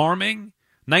 alarming.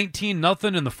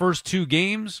 19-0 in the first 2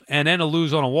 games, and then a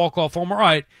lose on a walk-off home. All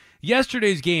right,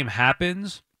 yesterday's game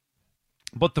happens,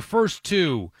 but the first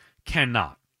 2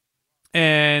 cannot.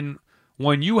 And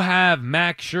when you have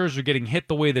Max Scherzer getting hit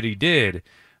the way that he did,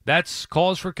 that's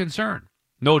cause for concern.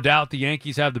 No doubt the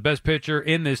Yankees have the best pitcher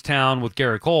in this town with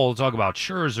Gerrit Cole. Talk about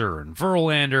Scherzer and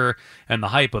Verlander and the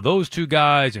hype of those two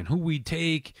guys and who we'd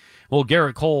take. Well,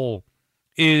 Gerrit Cole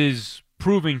is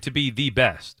proving to be the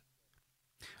best.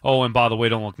 Oh, and by the way,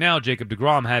 don't look now, Jacob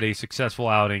deGrom had a successful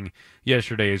outing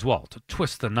yesterday as well, to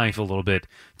twist the knife a little bit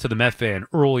to the Met fan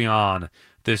early on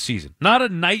this season. Not a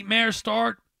nightmare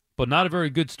start, but not a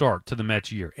very good start to the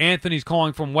Mets year. Anthony's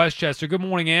calling from Westchester. Good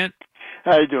morning, Ant.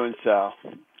 How you doing, Sal?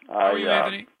 How are you,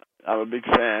 Anthony? I'm a big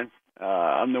fan.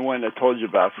 I'm the one that told you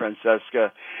about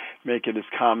Francesca making his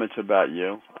comments about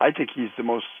you. I think he's the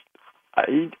most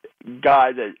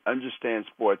guy that understands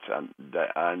sports on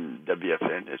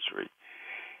WFN history.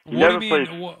 What do you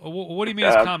mean? What do you mean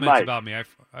his comments Mike. about me? I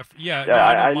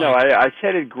know. I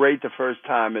said it great the first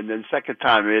time, and then second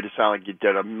time it made it sound like you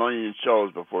did a million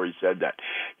shows before you said that.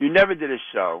 You never did a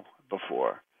show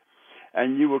before,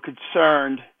 and you were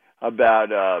concerned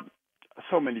about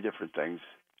so many different things.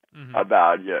 Mm-hmm.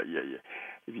 About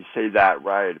if you say that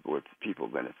right, what people are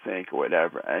going to think or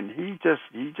whatever. And he just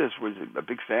was a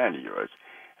big fan of yours.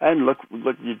 And look,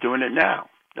 you're doing it now.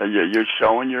 You're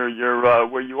showing your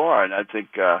where you are, and I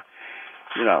think So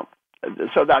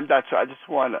that's I just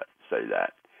want to say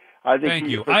that. I think Thank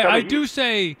you. I do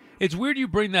say it's weird you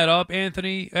bring that up,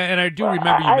 Anthony, and I do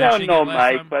remember you mentioning it last time. I don't know,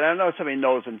 Mike, but I know somebody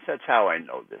knows him. That's how I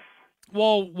know this.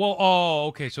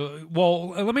 Okay. So,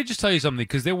 let me just tell you something,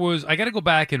 because I got to go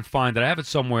back and find it. I have it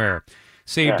somewhere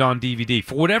saved on DVD.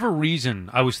 For whatever reason,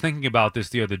 I was thinking about this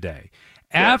the other day.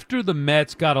 After the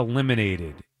Mets got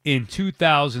eliminated in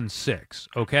 2006,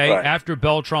 okay? Right. After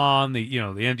Beltran, the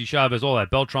Andy Chavez, all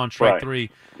that, Beltran strike three.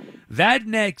 That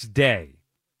next day,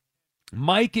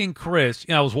 Mike and Chris,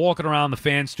 I was walking around the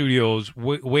fan studios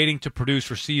waiting to produce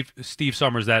for Steve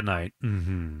Summers that night.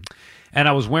 Mm-hmm. And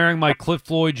I was wearing my Cliff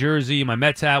Floyd jersey, my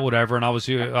Mets hat, whatever, and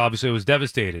obviously I was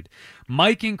devastated.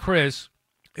 Mike and Chris,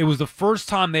 it was the first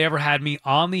time they ever had me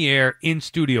on the air in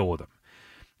studio with them.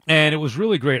 And it was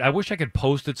really great. I wish I could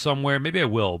post it somewhere. Maybe I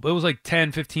will. But it was like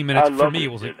 10, 15 minutes. For me,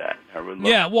 it was like that.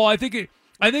 I think it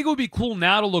would be cool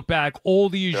now to look back all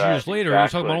these years later. I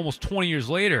was talking about almost 20 years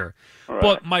later. Right.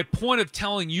 But my point of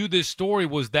telling you this story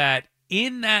was that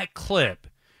in that clip,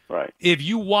 if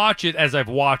you watch it as I've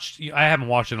watched, I haven't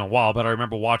watched it in a while, but I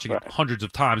remember watching it hundreds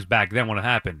of times back then when it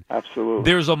happened. Absolutely.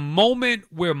 There's a moment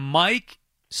where Mike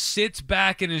sits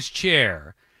back in his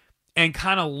chair and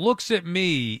kind of looks at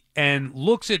me and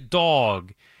looks at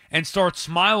Dog and starts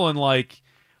smiling like,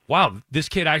 wow, this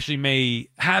kid actually may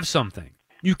have something.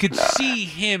 You could see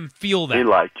him feel that. He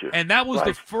liked you. And that was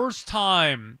the first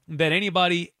time that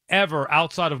anybody ever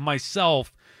outside of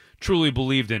myself truly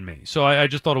believed in me. So I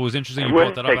just thought it was interesting you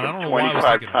brought that up. And I don't know why I was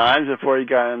thinking 25 times before he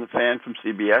got on the fan from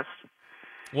CBS.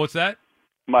 What's that?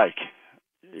 Mike.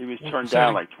 He was turned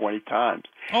down like 20 times.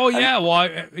 Oh, yeah.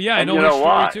 I know his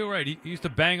story, too, right? He used to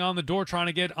bang on the door trying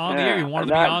to get on the air. He wanted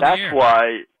to be on the air. That's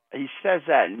why he says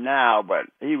that now, but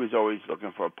he was always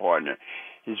looking for a partner.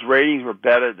 His ratings were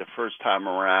better the first time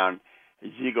around.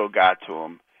 His ego got to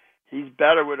him. He's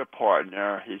better with a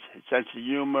partner. His sense of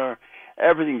humor,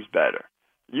 everything's better.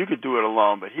 You could do it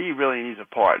alone, but he really needs a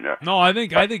partner. No, I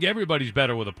think everybody's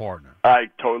better with a partner. I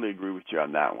totally agree with you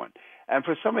on that one. And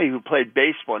for somebody who played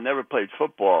baseball and never played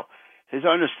football, his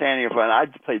understanding of I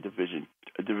played Division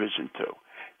 2,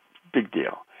 big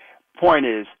deal. Point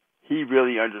is, he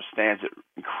really understands it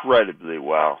incredibly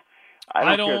well.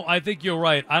 I think you're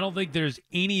right. I don't think there's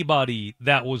anybody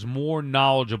that was more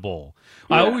knowledgeable.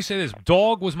 Yeah. I always say this: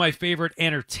 Dog was my favorite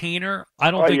entertainer. I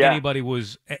don't think anybody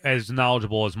was as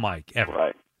knowledgeable as Mike ever.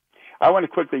 Right. I want to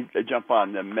quickly jump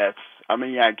on the Mets. I'm a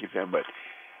Yankee fan, but.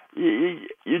 You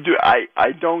do. I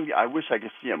wish I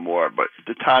could see it more, but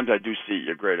the times I do see it,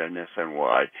 you're great on this and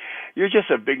why. You're just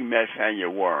a big Met fan.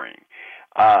 You're worrying.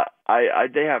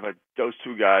 They have those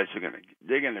two guys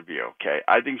they're gonna be okay.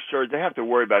 I think Scherzer, they have to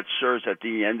worry about Scherzer at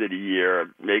the end of the year,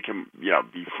 make him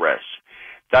be fresh.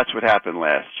 That's what happened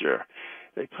last year.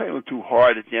 They play him too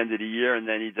hard at the end of the year, and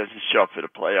then he doesn't show up for the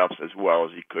playoffs as well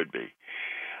as he could be.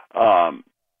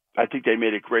 I think they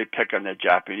made a great pick on that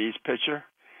Japanese pitcher.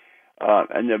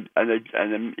 And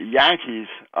the Yankees,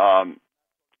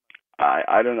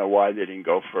 I don't know why they didn't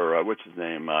go for what's his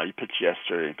name? He pitched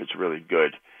yesterday. He pitched really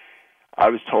good. I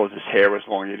was told his hair was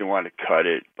long. He didn't want to cut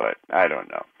it, but I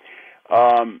don't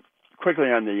know.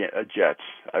 Quickly on the Jets,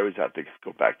 I always have to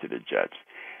go back to the Jets.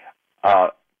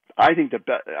 I think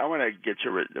I want to get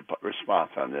your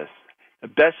response on this. The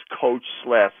best coach /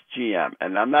 GM,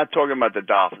 and I'm not talking about the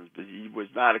Dolphins, but he was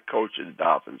not a coach of the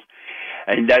Dolphins.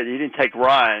 And that he didn't take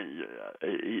Ryan,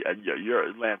 your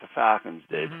Atlanta Falcons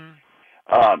did.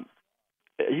 Mm-hmm.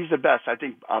 He's the best, I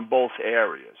think, on both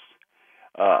areas.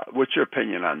 What's your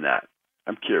opinion on that?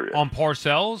 I'm curious. On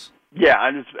Parcells? Yeah,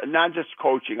 and it's not just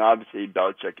coaching. Obviously,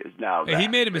 Belichick is now. He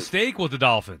made a mistake with the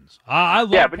Dolphins. I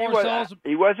love but Parcells.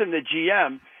 He wasn't the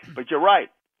GM, but you're right.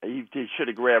 He should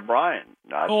have grabbed Brian.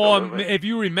 If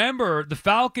you remember, the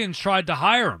Falcons tried to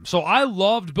hire him. So I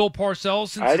loved Bill Parcells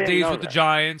since his days with the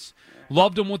Giants.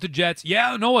 Loved him with the Jets.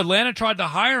 Yeah, no, Atlanta tried to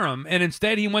hire him, and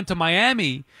instead he went to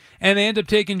Miami, and they ended up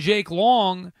taking Jake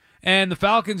Long, and the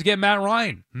Falcons get Matt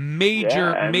Ryan.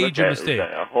 Major mistake.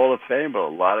 A Hall of Fame, but a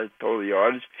lot of total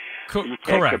yardage. You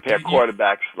can't compare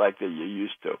quarterbacks like that you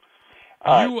used to.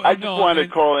 I just wanted to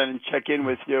call in and check in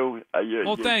with you.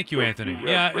 Thank you, Anthony.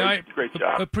 Great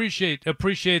job. Appreciate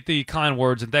the kind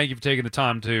words, and thank you for taking the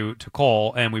time to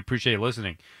call, and we appreciate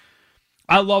listening.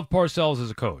 I love Parcells as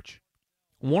a coach.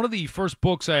 One of the first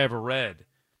books I ever read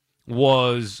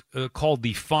was called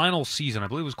The Final Season. I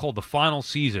believe it was called The Final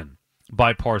Season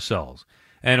by Parcells,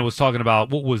 and it was talking about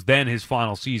what was then his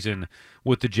final season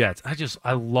with the Jets.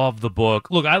 I love the book.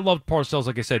 Look, I loved Parcells,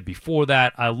 like I said, before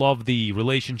that. I love the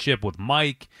relationship with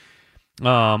Mike,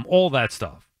 all that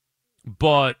stuff.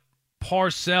 But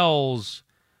Parcells,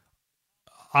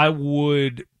 I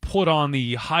would put on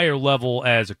the higher level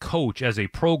as a coach, as a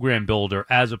program builder,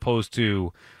 as opposed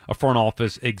to a front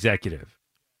office executive.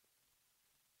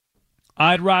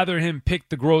 I'd rather him pick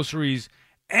the groceries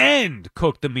and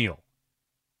cook the meal.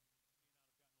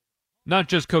 Not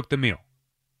just cook the meal.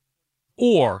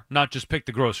 Or not just pick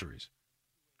the groceries.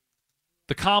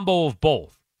 The combo of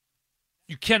both.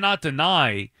 You cannot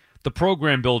deny the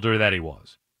program builder that he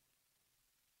was.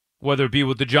 Whether it be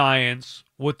with the Giants,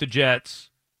 with the Jets,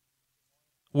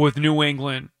 with New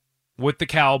England, with the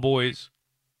Cowboys.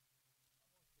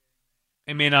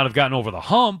 He may not have gotten over the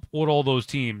hump with all those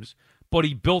teams, but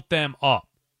he built them up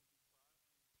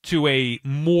to a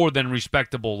more than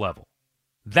respectable level.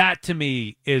 That, to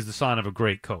me, is the sign of a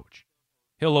great coach.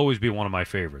 He'll always be one of my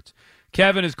favorites.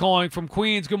 Kevin is calling from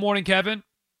Queens. Good morning, Kevin.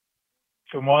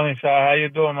 Good morning, sir. How you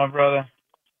doing, my brother?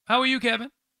 How are you,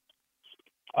 Kevin?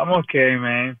 I'm okay,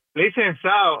 man. Listen,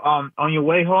 Sal, on your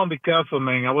way home, be careful,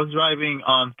 man. I was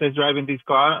test driving this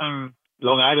car on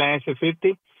Long Island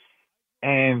S50,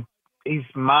 and it's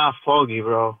mad foggy,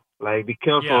 bro. Like, be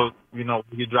careful, when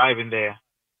you're driving there.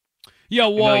 Yeah,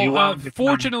 well,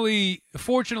 fortunately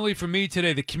for me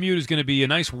today, the commute is going to be a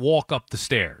nice walk up the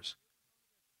stairs.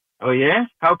 Oh, yeah?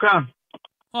 How come?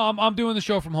 Well, I'm doing the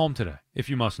show from home today, if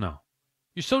you must know.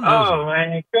 You're so nosy. Oh,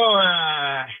 man, go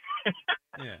on.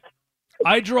 Yeah.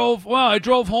 I drove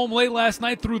home late last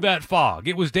night through that fog.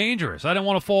 It was dangerous. I didn't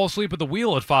want to fall asleep at the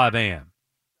wheel at 5 a.m.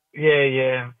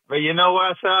 Yeah. But you know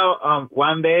what, Sal?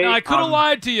 One day... Now, I could have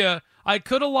lied to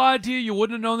you. You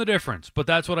wouldn't have known the difference. But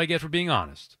that's what I get for being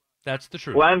honest. That's the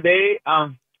truth. One day,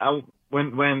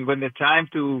 when the time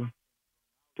to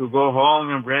go home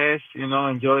and rest,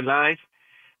 enjoy life,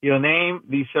 your name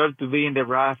deserves to be in the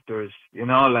rafters,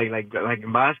 like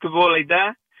in basketball, like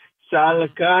that. Sal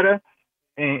Licata,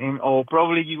 or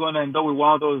probably you're gonna end up with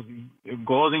one of those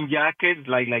golden jackets,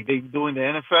 like they do in the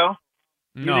NFL.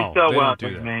 No, they don't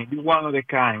do that. Man, you're one of the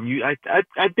kind.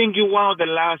 I think you're one of the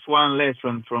last one left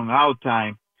from our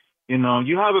time.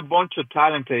 You have a bunch of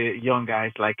talented young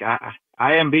guys. Like I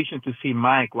envision to see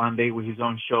Mike one day with his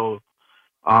own show.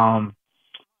 Brian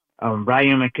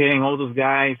McCain, all those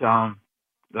guys.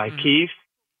 Keith.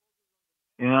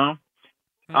 So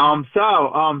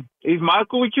is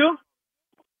Marco with you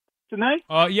tonight?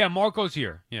 Yeah, Marco's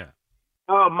here. Yeah.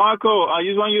 Marco, I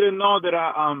just want you to know that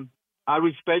I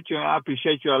respect you and I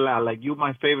appreciate you a lot. Like, you're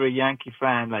my favorite Yankee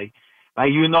fan. Like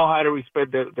you know how to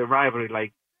respect the rivalry.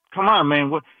 Like, come on,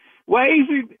 man. Why is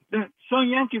it that some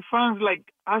Yankee fans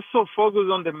are so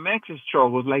focused on the Mets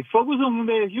struggles? Like, focus on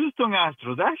the Houston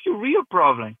Astros. That's your real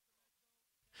problem.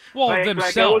 Well,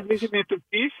 themselves. I was listening to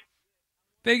Keith.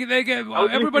 They get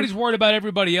everybody's worried about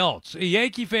everybody else. A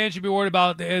Yankee fan should be worried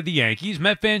about the Yankees.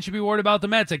 Met fans should be worried about the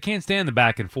Mets. I can't stand the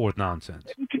back and forth nonsense.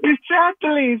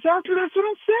 Exactly. That's what I'm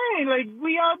saying. Like,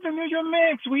 we are the New York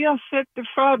Mets. We accept the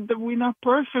fact that we're not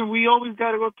perfect. We always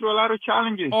got to go through a lot of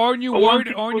challenges. Aren't you worried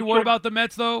about the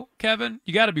Mets though, Kevin?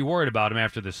 You got to be worried about them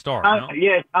after this start. No?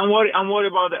 Yes, I'm worried. I'm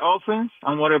worried about the offense.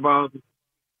 I'm worried about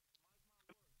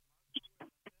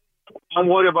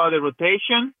the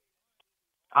rotation.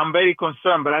 I'm very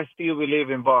concerned, but I still believe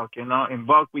in Buck. In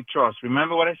Buck we trust.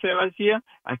 Remember what I said last year?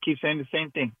 I keep saying the same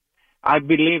thing. I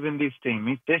believe in this team.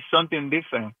 If there's something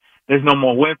different, there's no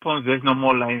more weapons. There's no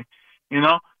more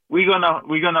we're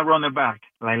gonna run it back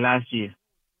like last year.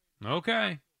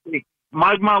 Okay.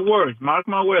 Mark my words. Mark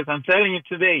my words. I'm telling you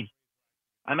today.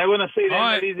 I'm not gonna say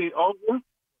that this is over,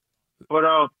 but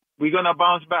we're gonna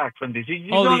bounce back from this.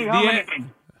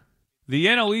 The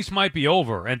NL East might be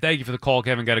over, and thank you for the call,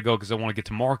 Kevin. Got to go because I want to get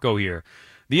to Marco here.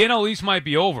 The NL East might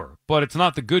be over, but it's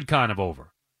not the good kind of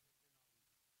over.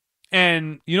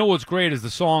 And you know what's great is the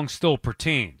song still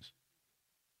pertains,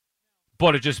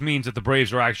 but it just means that the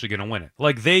Braves are actually going to win it.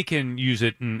 Like, they can use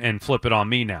it and flip it on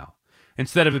me now.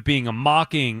 Instead of it being a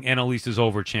mocking NL East is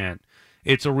over chant,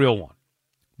 it's a real one.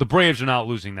 The Braves are not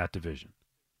losing that division.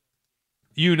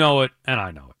 You know it, and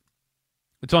I know it.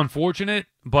 It's unfortunate,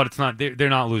 but it's not. They're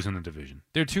not losing the division.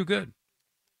 They're too good.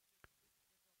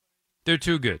 They're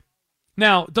too good.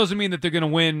 Now, it doesn't mean that they're going to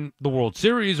win the World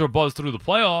Series or buzz through the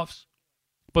playoffs,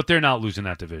 but they're not losing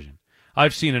that division.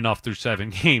 I've seen enough through 7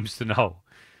 games to know.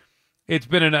 It's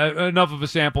been enough of a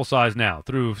sample size now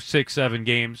through 6-7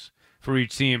 games for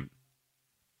each team.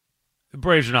 The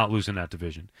Braves are not losing that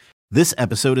division. This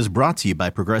episode is brought to you by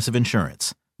Progressive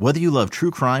Insurance. Whether you love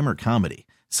true crime or comedy,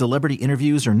 celebrity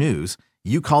interviews or news,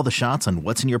 you call the shots on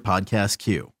what's in your podcast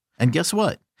queue. And guess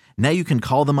what? Now you can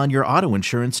call them on your auto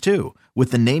insurance too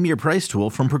with the Name Your Price tool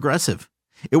from Progressive.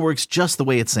 It works just the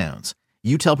way it sounds.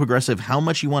 You tell Progressive how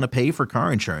much you want to pay for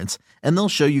car insurance, and they'll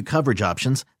show you coverage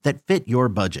options that fit your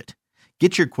budget.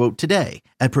 Get your quote today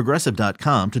at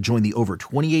Progressive.com to join the over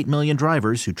 28 million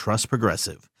drivers who trust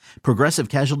Progressive. Progressive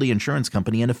Casualty Insurance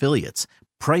Company and Affiliates.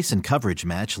 Price and coverage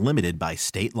match limited by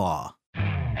state law.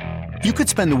 You could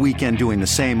spend the weekend doing the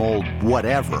same old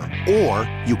whatever,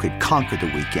 or you could conquer the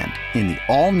weekend in the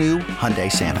all-new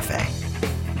Hyundai Santa Fe.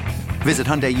 Visit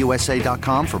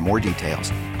HyundaiUSA.com for more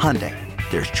details. Hyundai,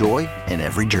 there's joy in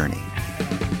every journey.